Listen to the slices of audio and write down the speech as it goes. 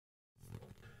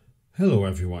Hello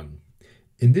everyone.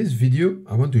 In this video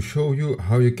I want to show you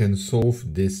how you can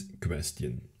solve this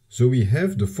question. So we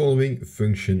have the following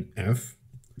function f,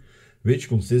 which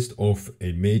consists of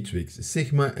a matrix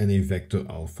sigma and a vector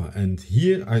alpha, and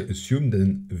here I assume that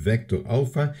a vector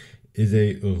alpha is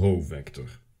a row vector.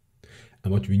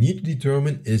 And what we need to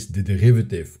determine is the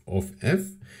derivative of f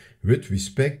with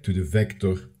respect to the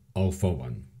vector alpha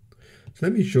 1. So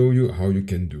let me show you how you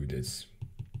can do this.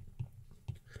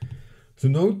 So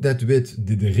note that with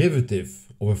the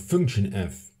derivative of a function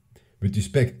f with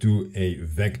respect to a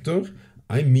vector,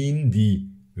 I mean the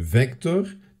vector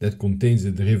that contains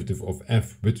the derivative of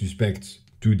f with respect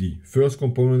to the first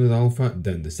component of alpha,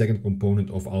 then the second component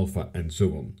of alpha, and so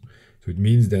on. So it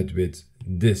means that with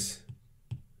this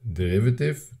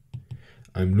derivative,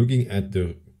 I'm looking at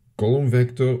the column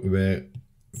vector where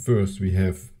first we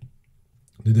have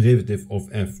the derivative of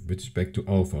f with respect to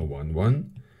alpha 1,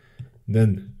 1,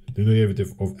 then the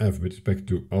derivative of f with respect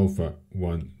to alpha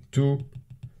 1, 2,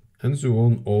 and so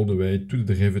on all the way to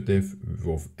the derivative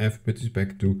of f with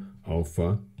respect to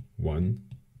alpha 1,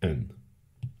 n.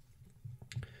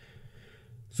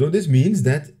 So this means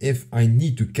that if I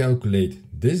need to calculate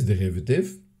this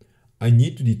derivative, I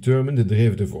need to determine the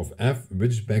derivative of f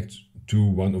with respect to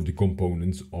one of the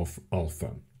components of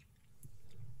alpha.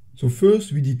 So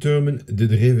first we determine the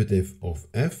derivative of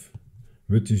f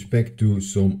with respect to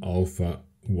some alpha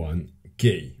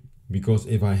 1k, because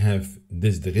if I have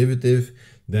this derivative,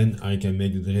 then I can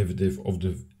make the derivative of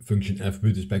the function f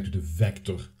with respect to the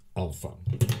vector alpha.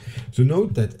 So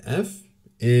note that f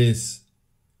is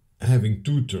having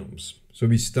two terms. So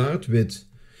we start with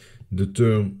the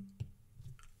term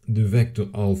the vector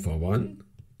alpha 1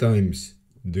 times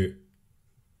the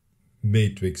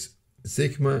matrix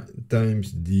sigma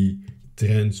times the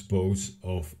transpose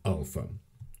of alpha,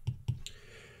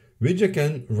 which I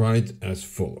can write as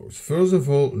follows. First of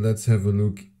all, let's have a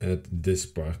look at this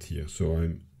part here. So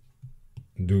I'm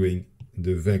doing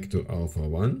the vector alpha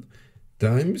 1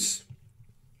 times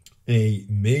a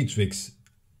matrix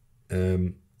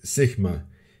sigma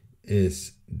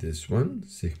is this one,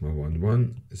 sigma 1,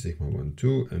 1, sigma 1,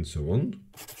 2, and so on.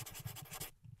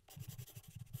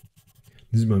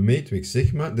 This is my matrix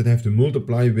sigma that I have to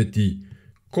multiply with the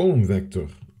column vector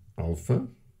alpha,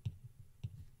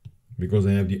 because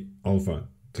I have the alpha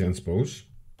transpose.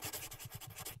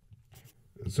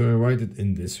 So I write it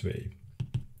in this way.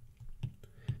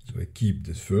 So I keep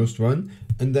this first one,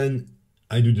 and then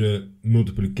I do the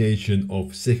multiplication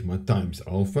of sigma times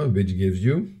alpha, which gives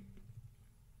you,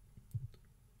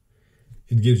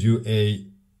 it gives you a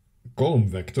column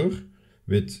vector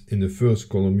with, in the first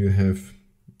column you have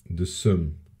the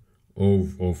sum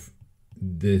of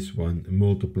this one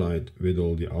multiplied with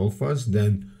all the alphas.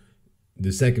 Then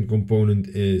the second component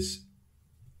is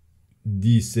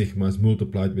these sigmas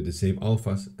multiplied with the same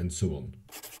alphas, and so on.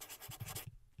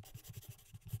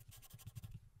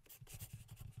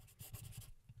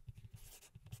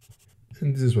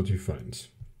 And this is what we find.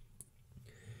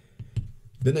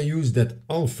 Then I use that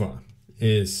alpha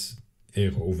is a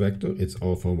row vector. It's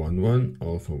alpha 1, 1,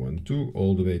 alpha 1, 2,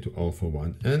 all the way to alpha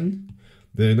 1, n.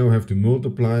 Then I now have to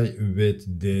multiply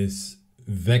with this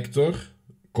vector,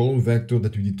 column vector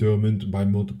that we determined by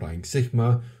multiplying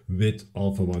sigma with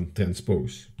alpha 1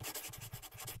 transpose.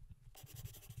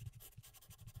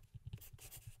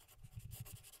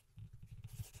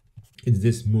 It's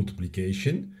this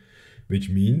multiplication, which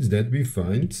means that we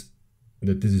find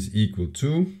that this is equal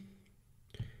to,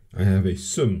 I have a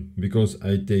sum, because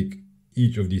I take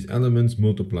each of these elements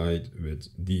multiplied with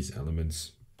these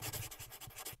elements.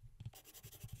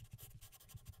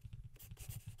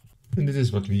 And this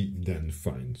is what we then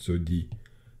find. So the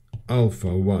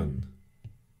alpha 1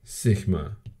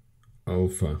 sigma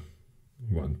alpha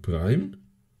 1 prime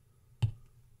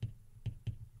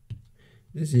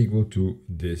is equal to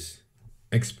this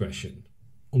expression.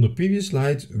 On the previous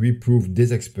slide, we proved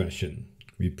this expression.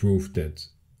 We proved that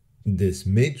this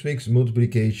matrix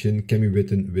multiplication can be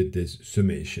written with this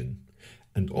summation.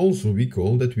 And also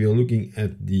recall that we are looking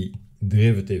at the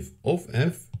derivative of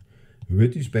f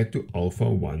with respect to alpha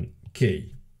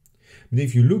 1k. But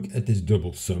if you look at this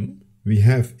double sum, we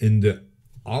have in the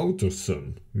outer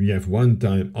sum, we have one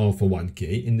time alpha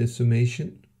 1k in this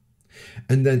summation.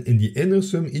 And then in the inner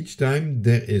sum, each time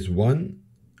there is one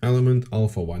element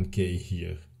alpha 1k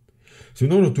here. So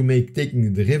in order to make taking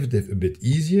the derivative a bit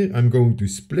easier, I'm going to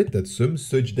split that sum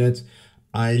such that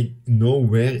I know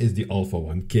where is the alpha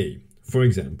 1k. For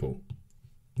example,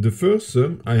 the first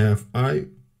sum I have I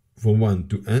from 1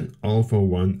 to n, alpha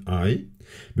 1i,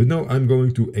 but now I'm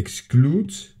going to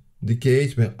exclude the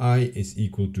case where I is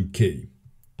equal to k.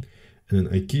 And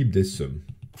then I keep this sum.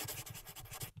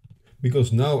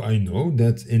 Because now I know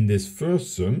that in this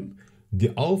first sum,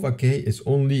 the alpha k is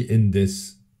only in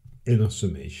this inner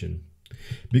summation.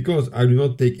 Because I do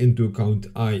not take into account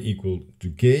I equal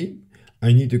to k,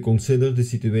 I need to consider the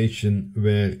situation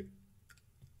where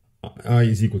I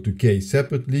is equal to k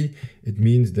separately. It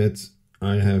means that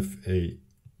I have a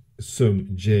sum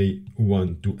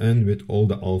j1 to n with all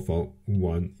the alpha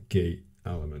 1k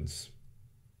elements.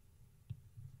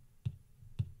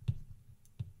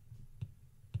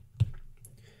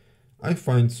 I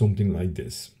find something like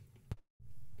this.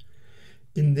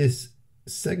 In this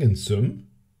second sum,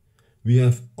 we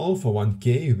have alpha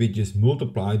 1k, which is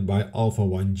multiplied by alpha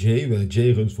 1j, where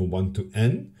j runs from 1 to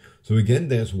n. So again,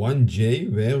 there's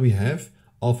 1j where we have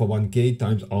alpha 1k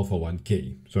times alpha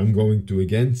 1k. So I'm going to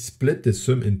again split this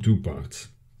sum in two parts.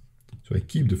 So I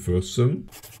keep the first sum.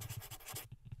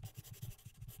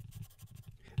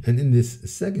 And in this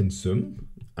second sum,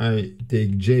 I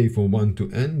take j from 1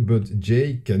 to n, but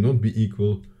j cannot be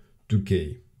equal to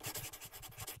k.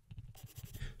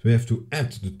 So we have to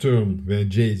add the term where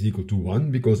j is equal to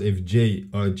 1, because if j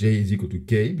is equal to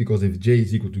k, because if j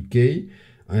is equal to k,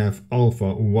 I have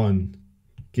alpha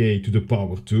 1k to the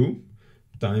power 2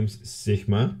 times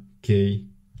sigma k.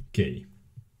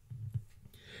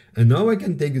 And now I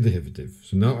can take the derivative.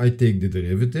 So now I take the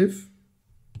derivative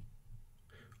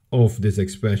of this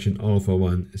expression alpha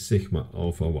 1 sigma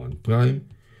alpha 1 prime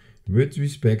with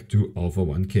respect to alpha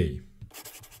 1k.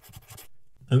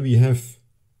 And we have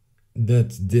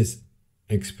that this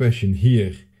expression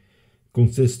here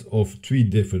consists of three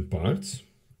different parts,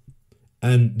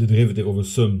 and the derivative of a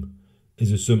sum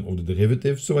is a sum of the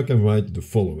derivatives, so I can write the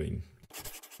following.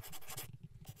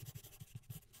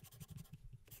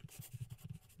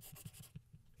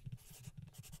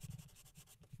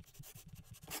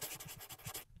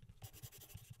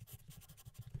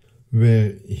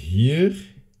 Where here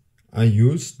I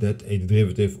use that a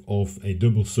derivative of a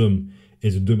double sum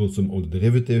is a double sum of the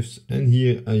derivatives, and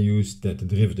here I use that the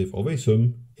derivative of a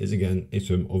sum is again a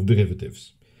sum of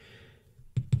derivatives.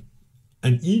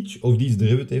 And each of these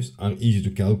derivatives are easy to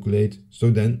calculate,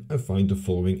 so then I find the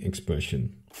following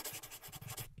expression.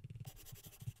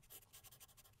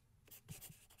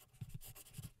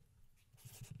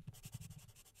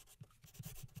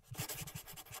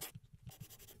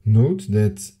 Note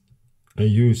that I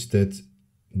use that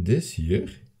this here,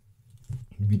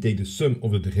 we take the sum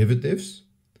of the derivatives,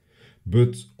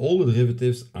 but all the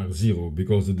derivatives are 0,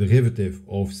 because the derivative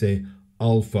of, say,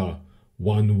 alpha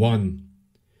 1, 1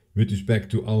 with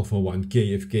respect to alpha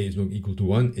 1k, if k is not equal to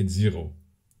 1, it's 0.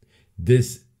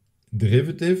 This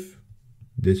derivative,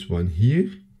 this one here,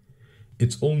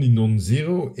 it's only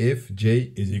non-zero if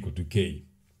j is equal to k.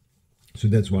 So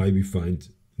that's why we find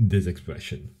this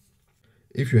expression.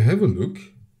 If you have a look,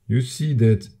 you see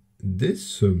that this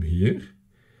sum here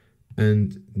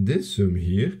and this sum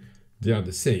here, they are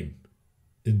the same.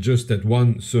 It's just that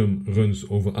one sum runs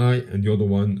over I and the other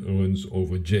one runs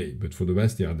over j, but for the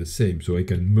rest they are the same. So I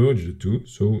can merge the two,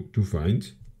 so to find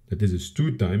that this is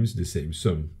 2 times the same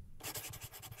sum.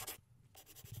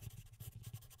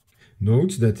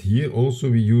 Note that here also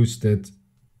we use that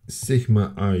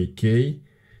sigma ik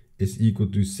is equal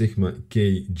to sigma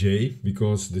kj,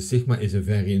 because the sigma is a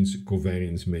variance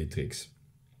covariance matrix.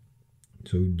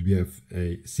 So we have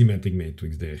a symmetric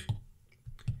matrix there.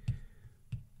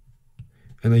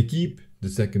 And I keep the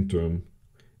second term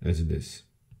as it is.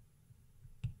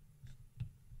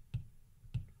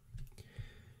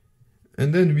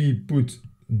 And then we put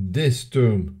this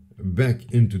term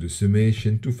back into the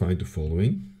summation to find the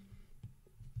following.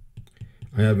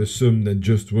 I have a sum that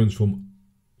just runs from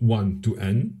 1 to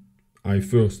n. I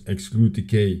first exclude the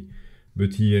k,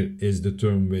 but here is the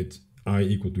term with I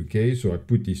equal to k, so I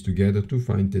put these together to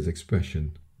find this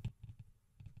expression.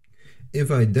 If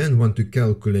I then want to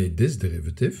calculate this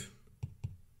derivative,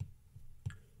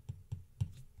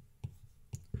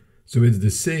 so it's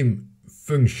the same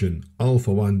function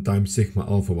alpha 1 times sigma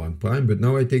alpha 1 prime, but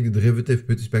now I take the derivative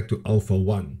with respect to alpha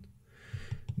 1.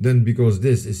 Then because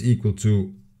this is equal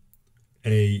to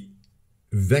a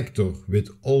vector with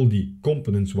all the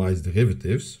components-wise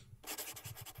derivatives,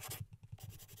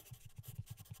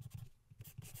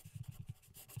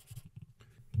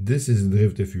 this is the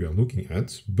derivative we are looking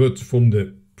at, but from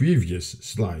the previous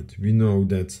slide, we know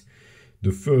that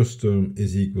the first term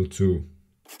is equal to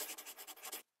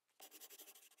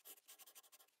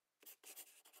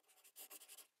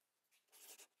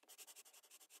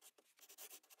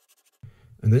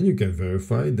and then you can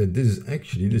verify that this is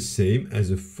actually the same as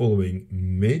the following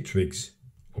matrix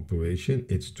operation.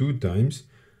 It's 2 times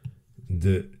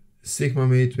the sigma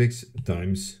matrix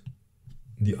times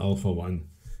the alpha 1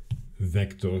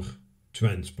 vector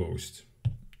transposed.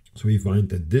 So we find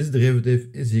that this derivative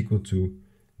is equal to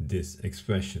this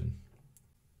expression.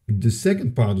 The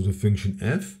second part of the function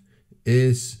f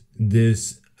is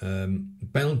this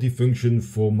penalty function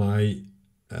for my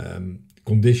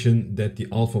condition that the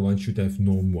alpha 1 should have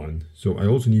norm 1. So I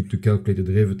also need to calculate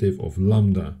the derivative of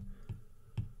lambda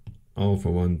alpha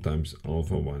 1 times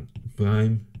alpha 1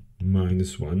 prime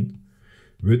minus 1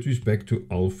 with respect to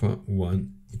alpha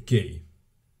 1 k.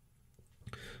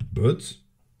 But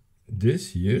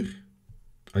this here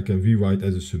I can rewrite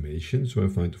as a summation, so I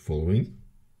find the following.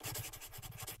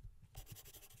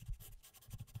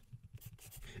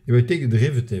 If I take the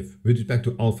derivative with respect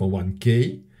to alpha 1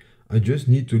 k, I just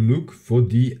need to look for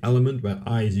the element where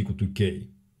I is equal to k,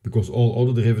 because all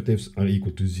other derivatives are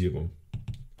equal to 0.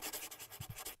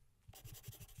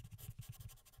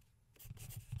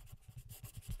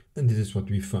 And this is what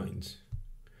we find.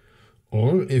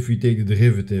 Or if we take the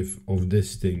derivative of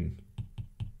this thing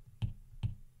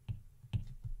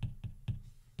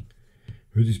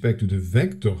with respect to the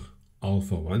vector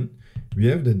alpha 1, we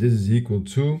have that this is equal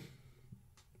to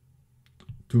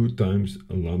 2 times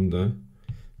lambda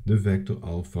the vector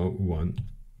alpha 1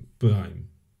 prime.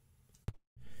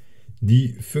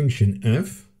 The function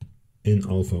f in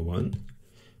alpha 1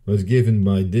 was given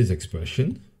by this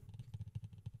expression,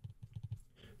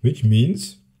 which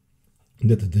means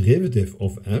that the derivative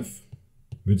of f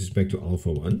with respect to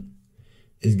alpha 1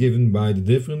 is given by the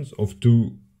difference of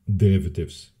two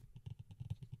derivatives.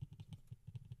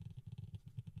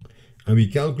 And we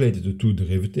calculated the two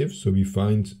derivatives, so we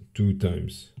find 2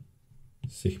 times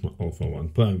sigma alpha 1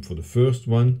 prime for the first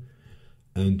one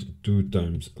and 2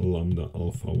 times lambda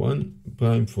alpha 1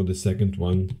 prime for the second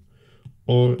one,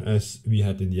 or as we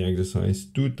had in the exercise,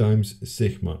 2 times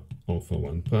sigma alpha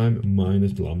 1 prime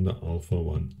minus lambda alpha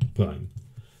 1 prime.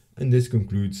 And this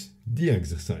concludes the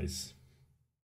exercise.